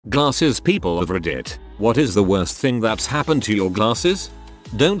Glasses people of Reddit, what is the worst thing that's happened to your glasses?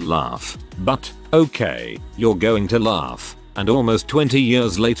 Don't laugh, but, okay, you're going to laugh. And almost 20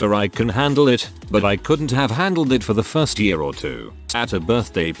 years later I can handle it, but I couldn't have handled it for the first year or two. At a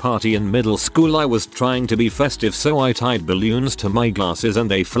birthday party in middle school I was trying to be festive, so I tied balloons to my glasses and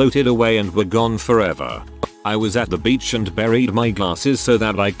they floated away and were gone forever. I was at the beach and buried my glasses so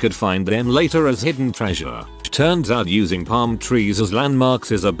that I could find them later as hidden treasure. Turns out using palm trees as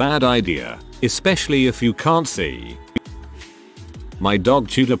landmarks is a bad idea, especially if you can't see. My dog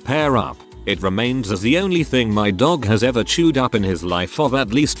chewed a pear up. It remains as the only thing my dog has ever chewed up in his life of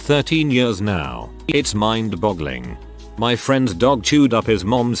at least 13 years now. It's mind-boggling. My friend's dog chewed up his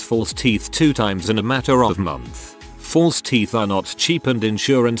mom's false teeth 2 times in a matter of months. False teeth are not cheap and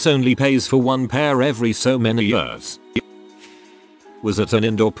insurance only pays for 1 pair every so many years. Was at an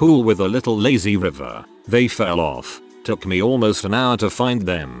indoor pool with a little lazy river. They fell off. Took me almost an hour to find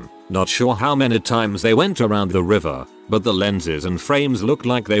them. Not sure how many times they went around the river, but the lenses and frames looked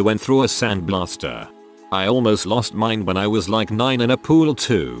like they went through a sandblaster. I almost lost mine when I was like 9 in a pool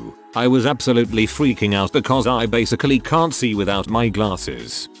too. I was absolutely freaking out because I basically can't see without my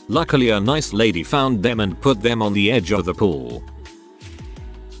glasses. Luckily a nice lady found them and put them on the edge of the pool.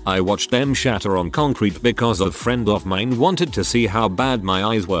 I watched them shatter on concrete because a friend of mine wanted to see how bad my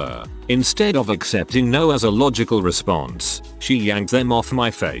eyes were. Instead of accepting no as a logical response, she yanked them off my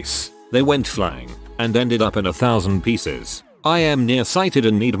face. They went flying and ended up in 1,000 pieces. I am nearsighted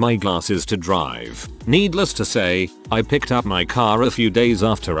and need my glasses to drive. Needless to say, I picked up my car a few days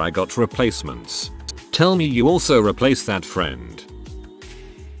after I got replacements. Tell me you also replaced that friend.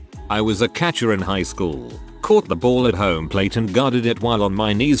 I was a catcher in high school. Caught the ball at home plate and guarded it while on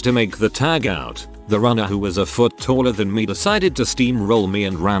my knees to make the tag out. The runner, who was a foot taller than me, decided to steamroll me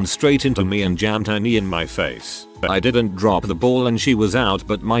and ran straight into me and jammed her knee in my face. I didn't drop the ball and she was out,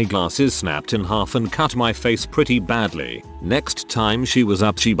 but my glasses snapped in half and cut my face pretty badly. Next time she was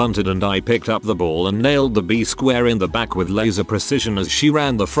up she bunted and I picked up the ball and nailed the B square in the back with laser precision as she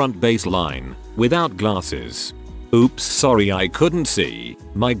ran the front baseline. Without glasses. Oops, sorry, I couldn't see.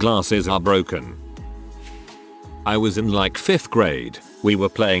 My glasses are broken. I was in like 5th grade. We were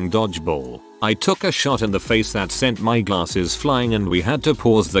playing dodgeball. I took a shot in the face that sent my glasses flying and we had to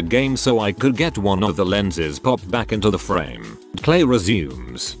pause the game so I could get one of the lenses popped back into the frame. Play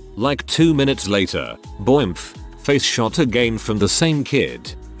resumes. Like 2 minutes later, boimph, face shot again from the same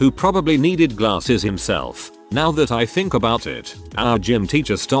kid, who probably needed glasses himself. Now that I think about it, our gym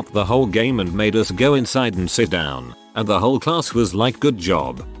teacher stopped the whole game and made us go inside and sit down, and the whole class was like, good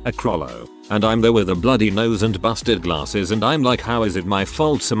job, Acrollo. And I'm there with a bloody nose and busted glasses and I'm like, how is it my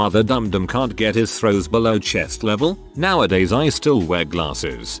fault some other dum-dum can't get his throws below chest level? Nowadays I still wear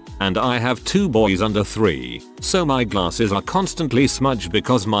glasses, and I have 2 boys under 3, so my glasses are constantly smudged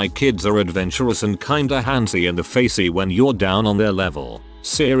because my kids are adventurous and kinda handsy in the facey when you're down on their level.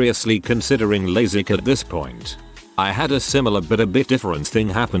 Seriously considering LASIK at this point. I had a similar but a bit different thing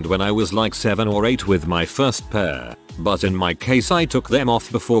happened when I was like 7 or 8 with my first pair, but in my case I took them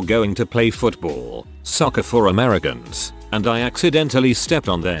off before going to play football, soccer for Americans, and I accidentally stepped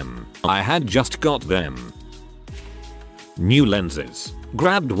on them. I had just got them. New lenses.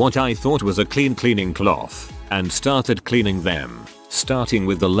 Grabbed what I thought was a cleaning cloth and started cleaning them, starting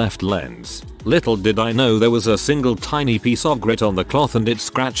with the left lens. Little did I know there was a single tiny piece of grit on the cloth and it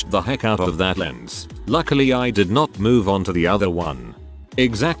scratched the heck out of that lens. Luckily I did not move on to the other one.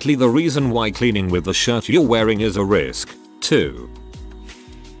 Exactly the reason why cleaning with the shirt you're wearing is a risk, too.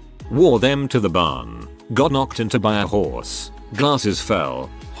 Wore them to the barn. Got knocked into by a horse. Glasses fell.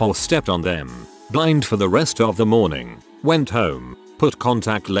 Horse stepped on them. Blind for the rest of the morning. Went home. Put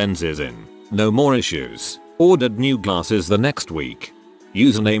contact lenses in. No more issues. Ordered new glasses the next week.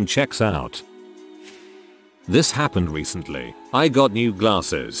 Username checks out. This happened recently. I got new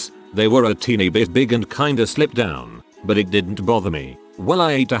glasses. They were a teeny bit big and kinda slipped down, but it didn't bother me. Well,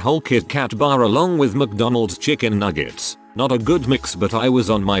 I ate a whole Kit Kat bar along with McDonald's chicken nuggets. Not a good mix, but I was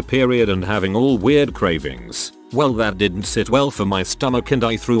on my period and having all weird cravings. Well, that didn't sit well for my stomach and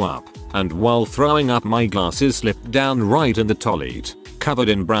I threw up. And while throwing up my glasses slipped down right in the toilet, covered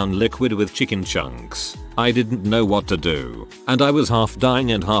in brown liquid with chicken chunks. I didn't know what to do, and I was half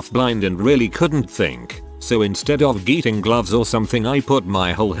dying and half blind and really couldn't think. So instead of getting gloves or something I put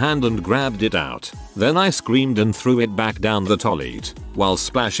my whole hand and grabbed it out. Then I screamed and threw it back down the toilet, while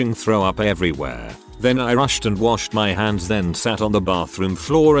splashing throw up everywhere. Then I rushed and washed my hands, then sat on the bathroom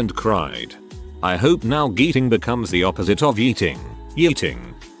floor and cried. I hope now geeting becomes the opposite of yeeting.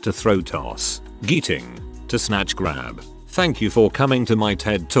 Yeeting, to throw toss. Geeting, to snatch grab. Thank you for coming to my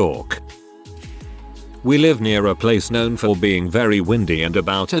TED Talk. We live near a place known for being very windy, and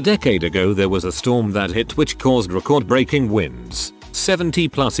about a decade ago there was a storm that hit which caused record-breaking winds. 70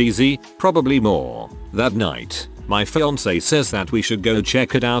 plus easy, probably more. That night, my fiance says that we should go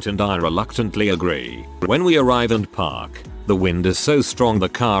check it out and I reluctantly agree. When we arrive and park, the wind is so strong the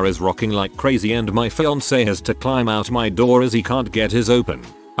car is rocking like crazy and my fiance has to climb out my door as he can't get his open.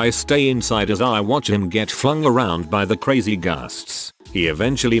 I stay inside as I watch him get flung around by the crazy gusts. He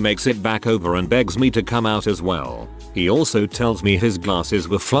eventually makes it back over and begs me to come out as well. He also tells me his glasses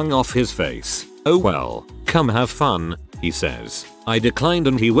were flung off his face. Oh well, come have fun, he says. I declined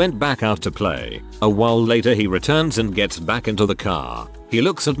and he went back out to play. A while later he returns and gets back into the car. He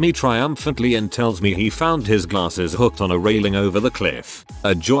looks at me triumphantly and tells me he found his glasses hooked on a railing over the cliff.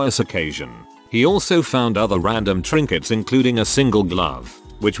 A joyous occasion. He also found other random trinkets including a single glove,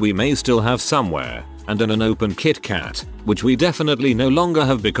 which we may still have somewhere, and an unopened Kit Kat, which we definitely no longer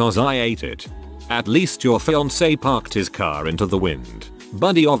have because I ate it. At least your fiance parked his car into the wind.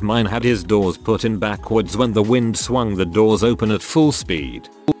 Buddy of mine had his doors put in backwards when the wind swung the doors open at full speed.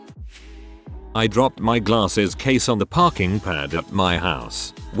 I dropped my glasses case on the parking pad at my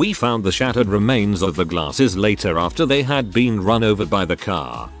house. We found the shattered remains of the glasses later after they had been run over by the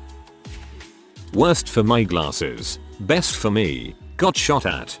car. Worst for my glasses. Best for me. Got shot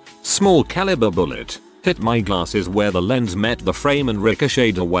at. Small caliber bullet. Hit my glasses where the lens met the frame and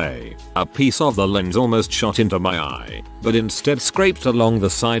ricocheted away. A piece of the lens almost shot into my eye, but instead scraped along the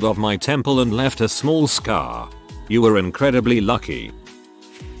side of my temple and left a small scar. You were incredibly lucky.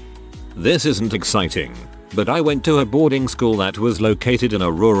 This isn't exciting, but I went to a boarding school that was located in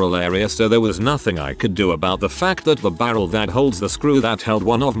a rural area, so there was nothing I could do about the fact that the barrel that holds the screw that held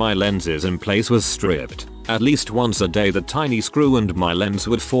one of my lenses in place was stripped. At least once a day the tiny screw and my lens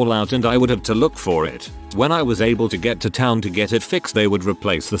would fall out and I would have to look for it. When I was able to get to town to get it fixed they would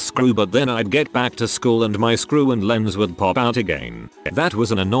replace the screw, but then I'd get back to school and my screw and lens would pop out again. That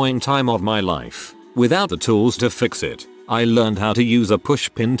was an annoying time of my life. Without the tools to fix it, I learned how to use a push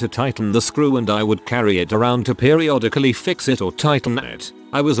pin to tighten the screw and I would carry it around to periodically fix it or tighten it.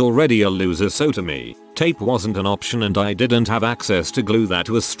 I was already a loser, so to me, tape wasn't an option and I didn't have access to glue that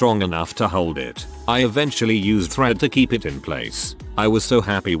was strong enough to hold it. I eventually used thread to keep it in place. I was so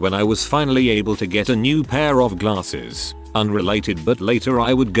happy when I was finally able to get a new pair of glasses. Unrelated, but later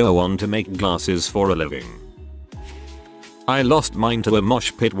I would go on to make glasses for a living. I lost mine to a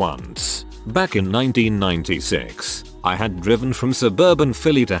mosh pit once. Back in 1996. I had driven from suburban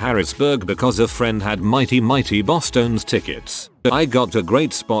Philly to Harrisburg because a friend had Mighty Boston's tickets. I got a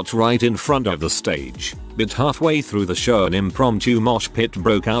great spot right in front of the stage, but halfway through the show an impromptu mosh pit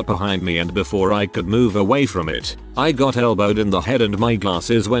broke out behind me and before I could move away from it, I got elbowed in the head and my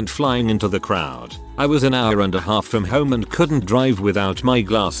glasses went flying into the crowd. I was an hour and a half from home and couldn't drive without my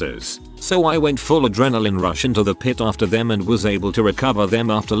glasses. So I went full adrenaline rush into the pit after them and was able to recover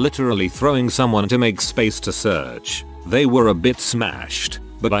them after literally throwing someone to make space to search. They were a bit smashed,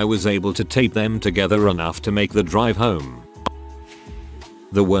 but I was able to tape them together enough to make the drive home.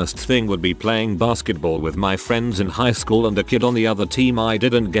 The worst thing would be playing basketball with my friends in high school and a kid on the other team I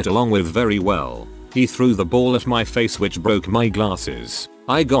didn't get along with very well. He threw the ball at my face which broke my glasses.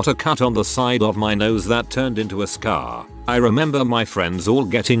 I got a cut on the side of my nose that turned into a scar. I remember my friends all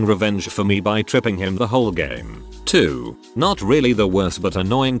getting revenge for me by tripping him the whole game. 2. Not really the worst but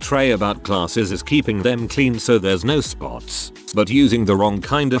annoying trait about glasses is keeping them clean so there's no spots, but using the wrong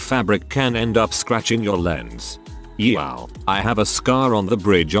kind of fabric can end up scratching your lens. Yow. I have a scar on the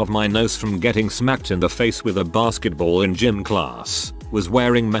bridge of my nose from getting smacked in the face with a basketball in gym class. Was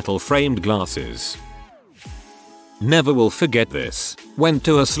wearing metal framed glasses. Never will forget this. Went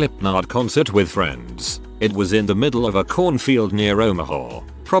to a Slipknot concert with friends. It was in the middle of a cornfield near Omaha.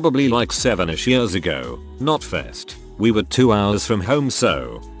 Probably like 7ish years ago. Not fest. We were 2 hours from home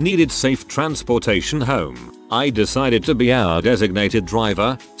so needed safe transportation home. I decided to be our designated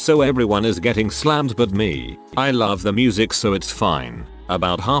driver, so everyone is getting slammed but me. I love the music so it's fine.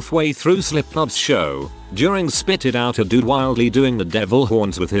 About halfway through Slipknot's show, during Spit It Out a dude wildly doing the devil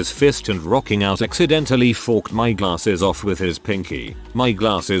horns with his fist and rocking out accidentally forked my glasses off with his pinky. My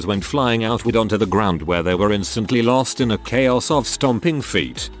glasses went flying outward onto the ground where they were instantly lost in a chaos of stomping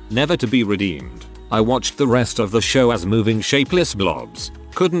feet, never to be redeemed. I watched the rest of the show as moving shapeless blobs.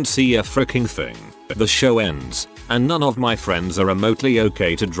 Couldn't see a freaking thing. The show ends, and none of my friends are remotely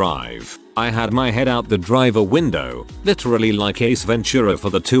okay to drive. I had my head out the driver window, literally like Ace Ventura for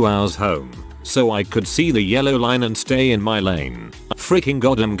the 2 hours home, so I could see the yellow line and stay in my lane. Freaking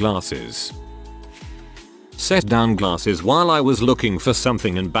goddamn glasses. Set down glasses while I was looking for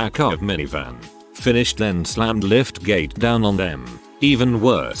something in back of minivan. Finished then slammed lift gate down on them. Even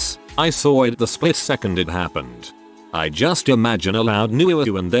worse, I saw it the split second it happened. I just imagine a loud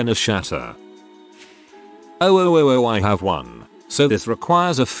 "noo" and then a shatter. Oh, I have one. So this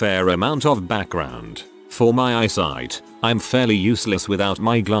requires a fair amount of background. For my eyesight, I'm fairly useless without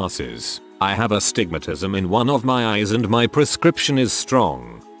my glasses. I have astigmatism in one of my eyes and my prescription is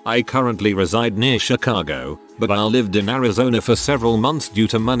strong. I currently reside near Chicago, but I lived in Arizona for several months due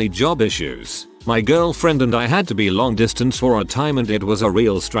to money job issues. My girlfriend and I had to be long distance for a time and it was a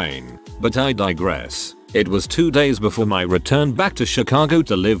real strain. But I digress. It was 2 days before my return back to Chicago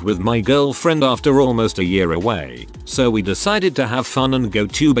to live with my girlfriend after almost a year away. So we decided to have fun and go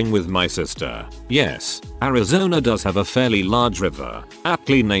tubing with my sister. Yes, Arizona does have a fairly large river,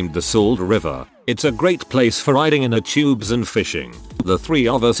 aptly named the Salt River. It's a great place for riding in tubes and fishing. The three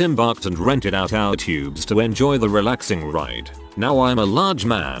of us embarked and rented out our tubes to enjoy the relaxing ride. Now I'm a large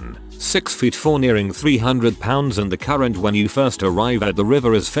man, 6 feet 4 nearing 300 pounds and the current when you first arrive at the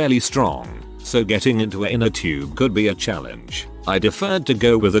river is fairly strong. So getting into an inner tube could be a challenge. I deferred to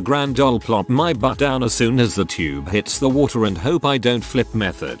go with a grand old plop my butt down as soon as the tube hits the water and hope I don't flip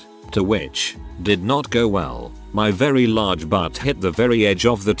method. To which did not go well. My very large butt hit the very edge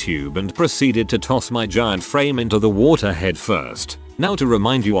of the tube and proceeded to toss my giant frame into the water head first. Now to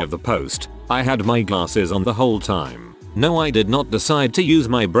remind you of the post, I had my glasses on the whole time. No, I did not decide to use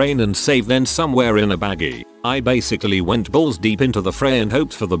my brain and save them somewhere in a baggie. I basically went balls deep into the fray and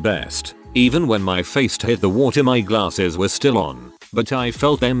hoped for the best. Even when my face hit the water my glasses were still on, but I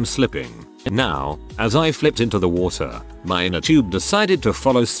felt them slipping. Now, as I flipped into the water, my inner tube decided to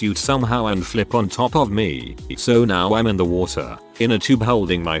follow suit somehow and flip on top of me. So now I'm in the water, in a tube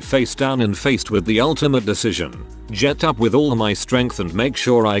holding my face down and faced with the ultimate decision. Jet up with all my strength and make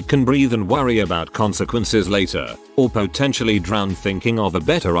sure I can breathe and worry about consequences later, or potentially drown thinking of a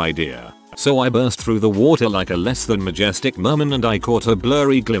better idea. So I burst through the water like a less than majestic merman and I caught a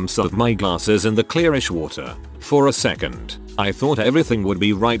blurry glimpse of my glasses in the clearish water. For a second, I thought everything would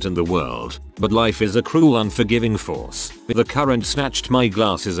be right in the world, but life is a cruel unforgiving force. The current snatched my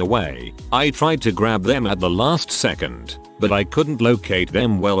glasses away. I tried to grab them at the last second, but I couldn't locate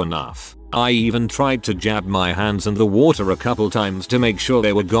them well enough. I even tried to jab my hands in the water a couple times to make sure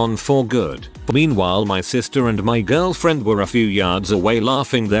they were gone for good. Meanwhile my sister and my girlfriend were a few yards away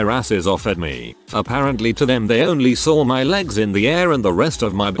laughing their asses off at me. Apparently to them they only saw my legs in the air and the rest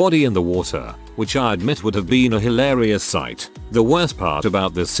of my body in the water, which I admit would have been a hilarious sight. The worst part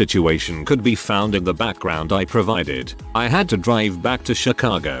about this situation could be found in the background I provided. I had to drive back to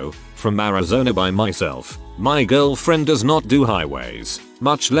Chicago from Arizona by myself. My girlfriend does not do highways,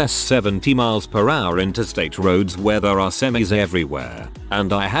 much less 70 miles per hour interstate roads where there are semis everywhere,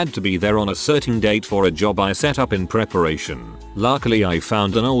 and I had to be there on a certain date for a job I set up in preparation. Luckily I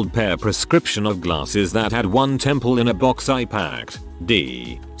found an old pair prescription of glasses that had one temple in a box I packed.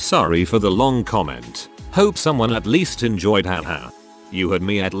 Sorry for the long comment. Hope someone at least enjoyed haha. You had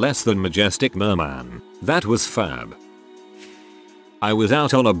me at less than majestic merman. That was fab. I was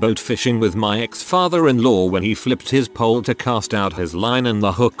out on a boat fishing with my ex-father-in-law when he flipped his pole to cast out his line and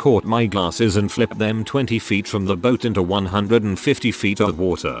the hook caught my glasses and flipped them 20 feet from the boat into 150 feet of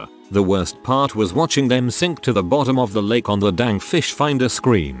water. The worst part was watching them sink to the bottom of the lake on the dang fish finder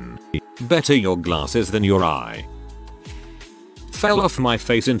screen. Better your glasses than your eye. Fell off my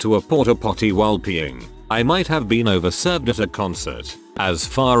face into a porta potty while peeing. I might have been overserved at a concert. As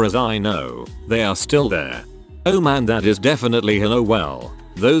far as I know, they are still there. Oh man, that is definitely an oh well,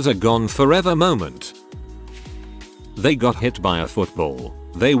 those are gone forever moment. They got hit by a football.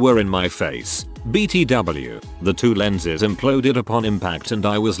 They were in my face. BTW, the two lenses imploded upon impact and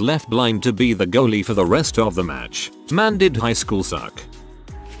I was left blind to be the goalie for the rest of the match. Man, did high school suck.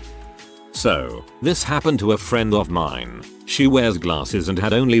 So, this happened to a friend of mine. She wears glasses and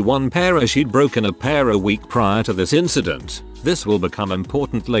had only one pair as she'd broken a pair a week prior to this incident. This will become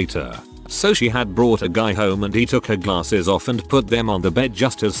important later. So she had brought a guy home and he took her glasses off and put them on the bed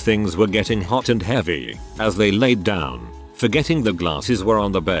just as things were getting hot and heavy. As they laid down, forgetting the glasses were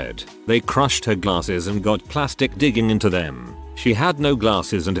on the bed, they crushed her glasses and got plastic digging into them. She had no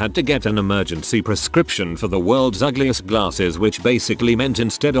glasses and had to get an emergency prescription for the world's ugliest glasses, which basically meant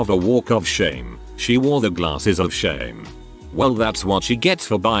instead of a walk of shame, she wore the glasses of shame. Well, that's what she gets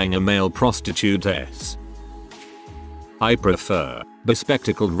for buying a male prostitute's. I prefer.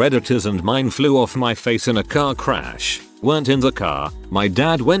 Bespectacled redditors and mine flew off my face in a car crash. Weren't in the car. My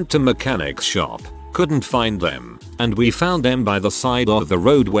dad went to mechanic's shop. Couldn't find them. And we found them by the side of the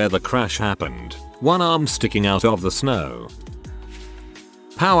road where the crash happened. One arm sticking out of the snow.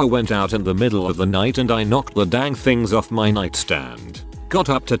 Power went out in the middle of the night and I knocked the dang things off my nightstand. Got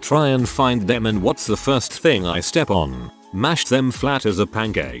up to try and find them and what's the first thing I step on? Mash them flat as a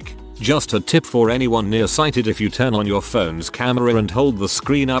pancake. Just a tip for anyone nearsighted: if you turn on your phone's camera and hold the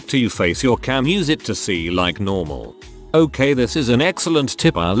screen up to you face your cam, use it to see like normal. Okay, this is an excellent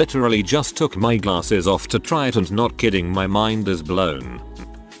tip. I literally just took my glasses off to try it and not kidding, my mind is blown.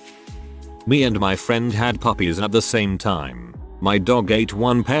 Me and my friend had puppies at the same time. My dog ate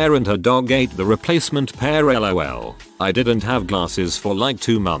one pair and her dog ate the replacement pair, lol. I didn't have glasses for like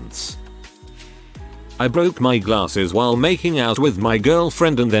 2 months. I broke my glasses while making out with my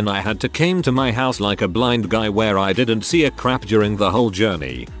girlfriend, and then I had to came to my house like a blind guy where I didn't see a crap during the whole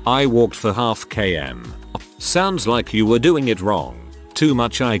journey. I walked for half km. Sounds like you were doing it wrong. Too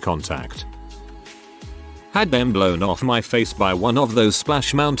much eye contact. Had them blown off my face by one of those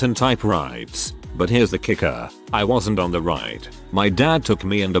Splash Mountain type rides. But here's the kicker, I wasn't on the ride. My dad took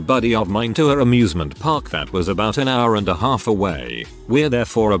me and a buddy of mine to an amusement park that was about an hour and a half away. We're there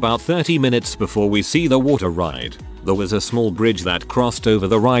for about 30 minutes before we see the water ride. There was a small bridge that crossed over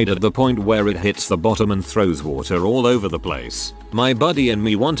the ride at the point where it hits the bottom and throws water all over the place. My buddy and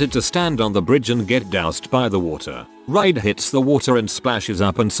me wanted to stand on the bridge and get doused by the water. Ride hits the water and splashes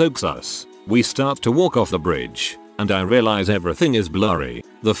up and soaks us. We start to walk off the bridge, and I realize everything is blurry.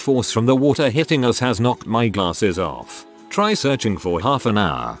 The force from the water hitting us has knocked my glasses off. Try searching for half an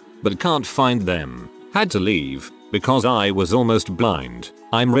hour, but can't find them. Had to leave, because I was almost blind.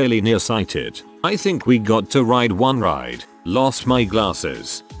 I'm really nearsighted. I think we got to ride one ride, lost my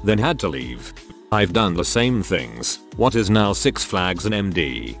glasses, then had to leave. I've done the same things. What is now Six Flags and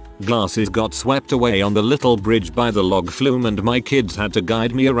MD. Glasses got swept away on the little bridge by the log flume and my kids had to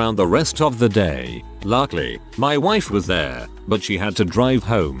guide me around the rest of the day. Luckily, my wife was there, but she had to drive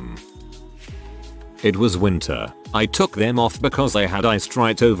home. It was winter. I took them off because I had iced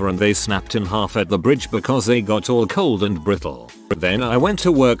right over and they snapped in half at the bridge because they got all cold and brittle. Then I went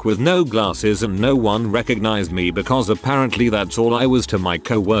to work with no glasses and no one recognized me because apparently that's all I was to my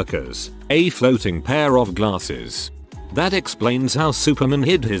co-workers. A floating pair of glasses. That explains how Superman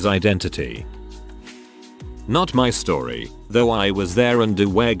hid his identity. Not my story, though I was there and do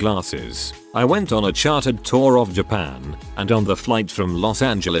wear glasses. I went on a chartered tour of Japan, and on the flight from Los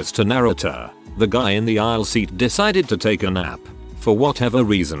Angeles to Narita, the guy in the aisle seat decided to take a nap. For whatever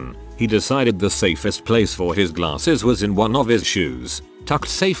reason, he decided the safest place for his glasses was in one of his shoes, tucked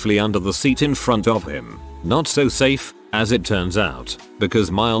safely under the seat in front of him. Not so safe, as it turns out, because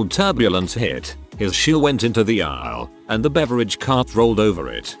mild turbulence hit, his shoe went into the aisle, and the beverage cart rolled over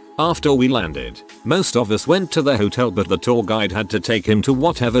it. After we landed, most of us went to the hotel, but the tour guide had to take him to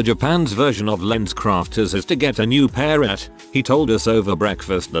whatever Japan's version of LensCrafters is to get a new pair at. He told us over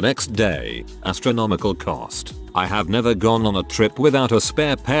breakfast the next day. Astronomical cost. I have never gone on a trip without a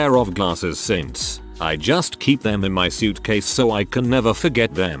spare pair of glasses since. I just keep them in my suitcase so I can never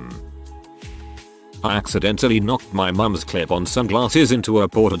forget them. I accidentally knocked my mum's clip-on sunglasses into a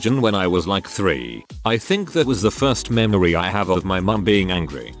porta-john when I was like 3. I think that was the first memory I have of my mum being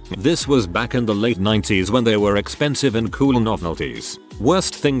angry. This was back in the late 90s when they were expensive and cool novelties.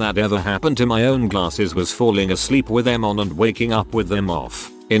 Worst thing that ever happened to my own glasses was falling asleep with them on and waking up with them off,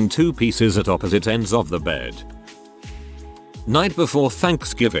 in 2 pieces at opposite ends of the bed. Night before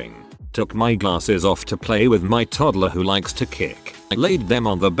Thanksgiving. Took my glasses off to play with my toddler who likes to kick. I laid them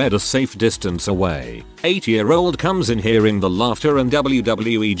on the bed a safe distance away. 8-year-old comes in hearing the laughter and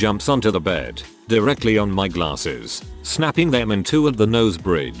WWE jumps onto the bed, directly on my glasses, snapping them in 2 at the nose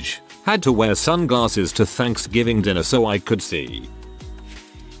bridge. Had to wear sunglasses to Thanksgiving dinner so I could see.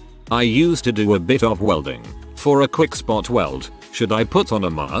 I used to do a bit of welding. For a quick spot weld, should I put on a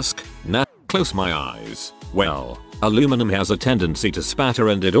mask? Nah, close my eyes. Well, aluminum has a tendency to spatter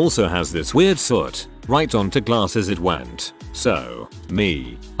and it also has this weird soot. Right onto glasses it went. So,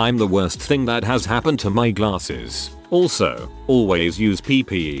 me. I'm the worst thing that has happened to my glasses. Also, always use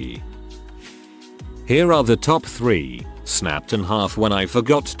PPE. Here are the top 3. Snapped in half when I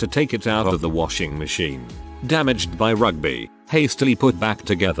forgot to take it out of the washing machine. Damaged by rugby. Hastily put back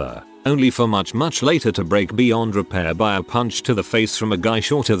together. Only for much later to break beyond repair by a punch to the face from a guy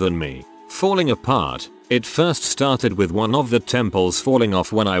shorter than me. Falling apart. It first started with one of the temples falling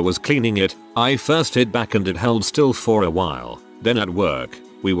off when I was cleaning it. I first hit back and it held still for a while. Then at work,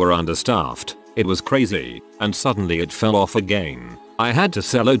 we were understaffed. It was crazy, and suddenly it fell off again. I had to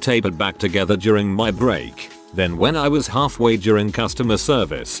sellotape it back together during my break. Then when I was halfway during customer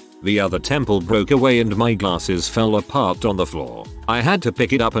service, the other temple broke away and my glasses fell apart on the floor. I had to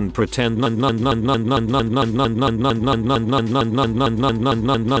pick it up and pretend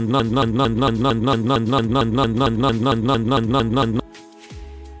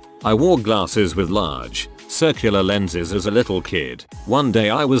I wore glasses with large, circular lenses as a little kid. One day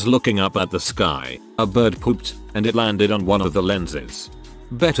I was looking up at the sky, a bird pooped, and it landed on one of the lenses.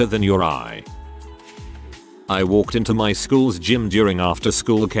 Better than your eye. I walked into my school's gym during after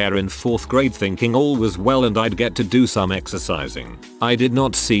school care in 4th grade thinking all was well and I'd get to do some exercising. I did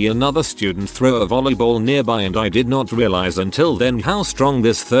not see another student throw a volleyball nearby and I did not realize until then how strong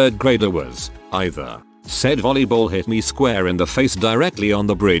this 3rd grader was, either. Said volleyball hit me square in the face directly on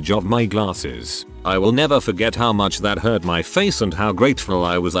the bridge of my glasses. I will never forget how much that hurt my face and how grateful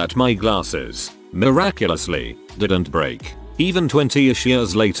I was that my glasses, miraculously, didn't break. Even 20-ish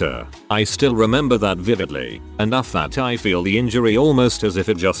years later, I still remember that vividly, enough that I feel the injury almost as if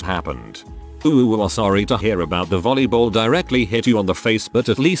it just happened. Ooh, sorry to hear about the volleyball directly hit you on the face, but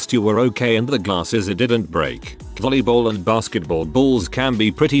at least you were okay and the glasses it didn't break. Volleyball and basketball balls can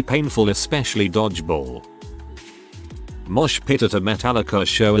be pretty painful, especially dodgeball. Mosh pit at a Metallica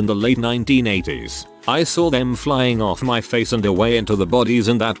show in the late 1980s. I saw them flying off my face and away into the bodies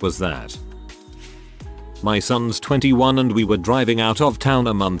and that was that. My son's 21 and we were driving out of town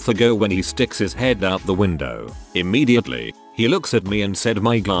a month ago when he sticks his head out the window. Immediately, he looks at me and said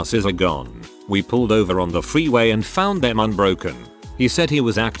my glasses are gone. We pulled over on the freeway and found them unbroken. He said he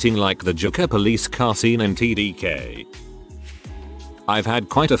was acting like the Joker police car scene in TDK. I've had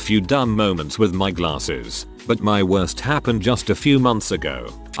quite a few dumb moments with my glasses, but my worst happened just a few months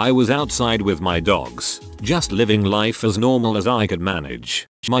ago. I was outside with my dogs, just living life as normal as I could manage.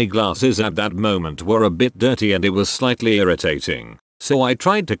 My glasses at that moment were a bit dirty and it was slightly irritating, so I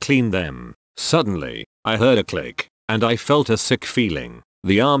tried to clean them. Suddenly, I heard a click, and I felt a sick feeling.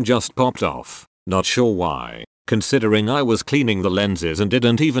 The arm just popped off, not sure why. Considering I was cleaning the lenses and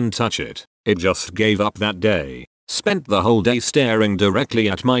didn't even touch it, it just gave up that day. Spent the whole day staring directly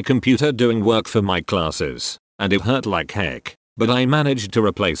at my computer doing work for my classes, and it hurt like heck, but I managed to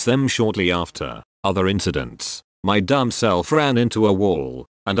replace them shortly after. Other incidents. My dumb self ran into a wall,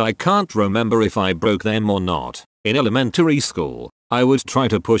 and I can't remember if I broke them or not. In elementary school, I would try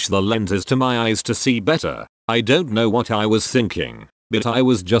to push the lenses to my eyes to see better. I don't know what I was thinking, but I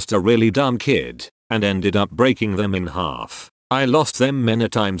was just a really dumb kid, and ended up breaking them in half. I lost them many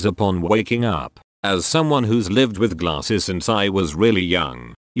times upon waking up. As someone who's lived with glasses since I was really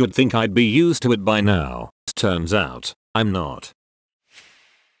young, you'd think I'd be used to it by now. Turns out, I'm not.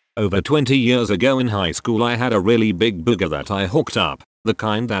 Over 20 years ago in high school I had a really big booger that I hooked up, the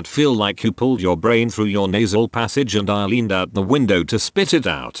kind that feel like you pulled your brain through your nasal passage and I leaned out the window to spit it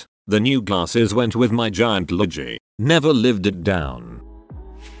out. The new glasses went with my giant ludgie. Never lived it down.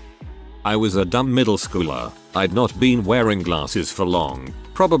 I was a dumb middle schooler. I'd not been wearing glasses for long,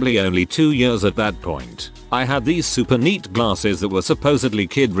 probably only 2 years at that point. I had these super neat glasses that were supposedly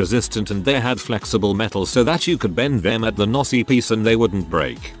kid resistant and they had flexible metal so that you could bend them at the nosy piece and they wouldn't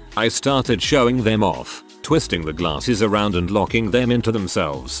break. I started showing them off, twisting the glasses around and locking them into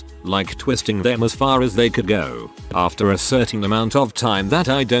themselves, like twisting them as far as they could go. After a certain amount of time that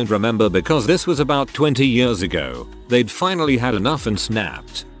I don't remember because this was about 20 years ago, they'd finally had enough and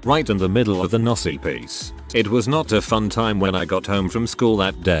snapped, right in the middle of the nosy piece. It was not a fun time when I got home from school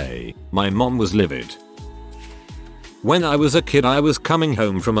that day. My mom was livid. When I was a kid I was coming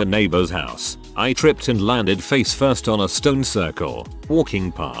home from a neighbor's house. I tripped and landed face first on a stone circle,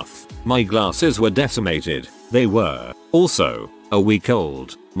 walking path. My glasses were decimated. They were, also, a week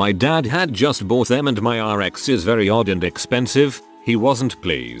old. My dad had just bought them and my RX is very odd and expensive. He wasn't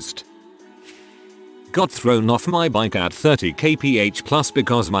pleased. Got thrown off my bike at 30 kph plus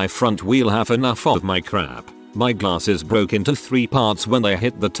because my front wheel had enough of my crap. My glasses broke into 3 parts when they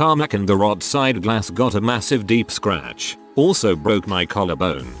hit the tarmac and the rod side glass got a massive deep scratch. Also broke my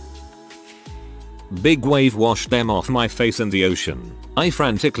collarbone. Big wave washed them off my face in the ocean. I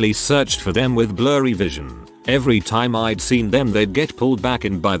frantically searched for them with blurry vision. Every time I'd seen them they'd get pulled back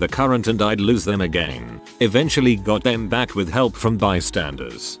in by the current and I'd lose them again. Eventually got them back with help from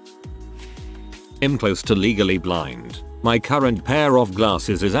bystanders. I'm close to legally blind. My current pair of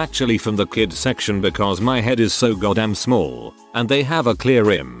glasses is actually from the kids section because my head is so goddamn small, and they have a clear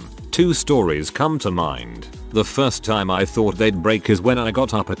rim. 2 stories come to mind. The first time I thought they'd break is when I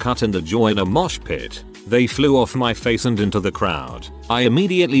got uppercut in the jaw in a mosh pit. They flew off my face and into the crowd. I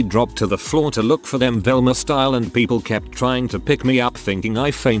immediately dropped to the floor to look for them Velma style and people kept trying to pick me up thinking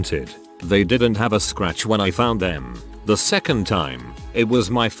I fainted. They didn't have a scratch when I found them. The second time, it was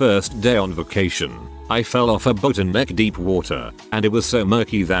my first day on vacation. I fell off a boat in neck deep water, and it was so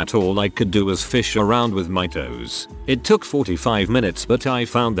murky that all I could do was fish around with my toes. It took 45 minutes but I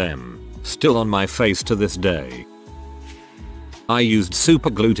found them. Still on my face to this day. I used super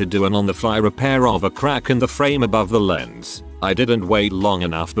glue to do an on-the-fly repair of a crack in the frame above the lens. I didn't wait long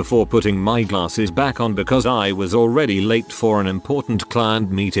enough before putting my glasses back on because I was already late for an important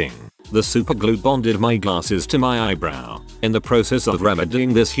client meeting. The super glue bonded my glasses to my eyebrow. In the process of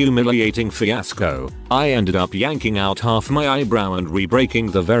remedying this humiliating fiasco, I ended up yanking out half my eyebrow and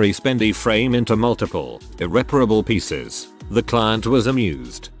re-breaking the very spendy frame into multiple, irreparable pieces. The client was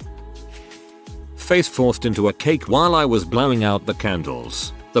amused. Face forced into a cake while I was blowing out the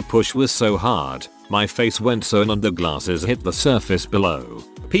candles. The push was so hard, my face went sewn and the glasses hit the surface below.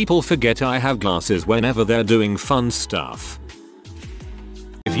 People forget I have glasses whenever they're doing fun stuff.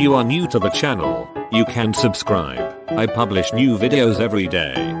 If you are new to the channel, you can subscribe. I publish new videos every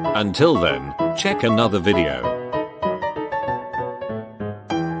day. Until then, check another video.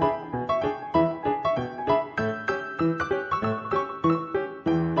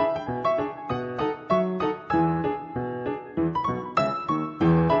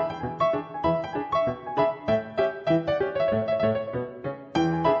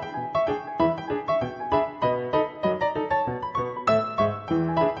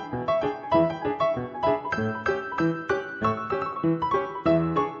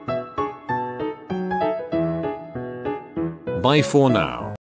 Bye for now.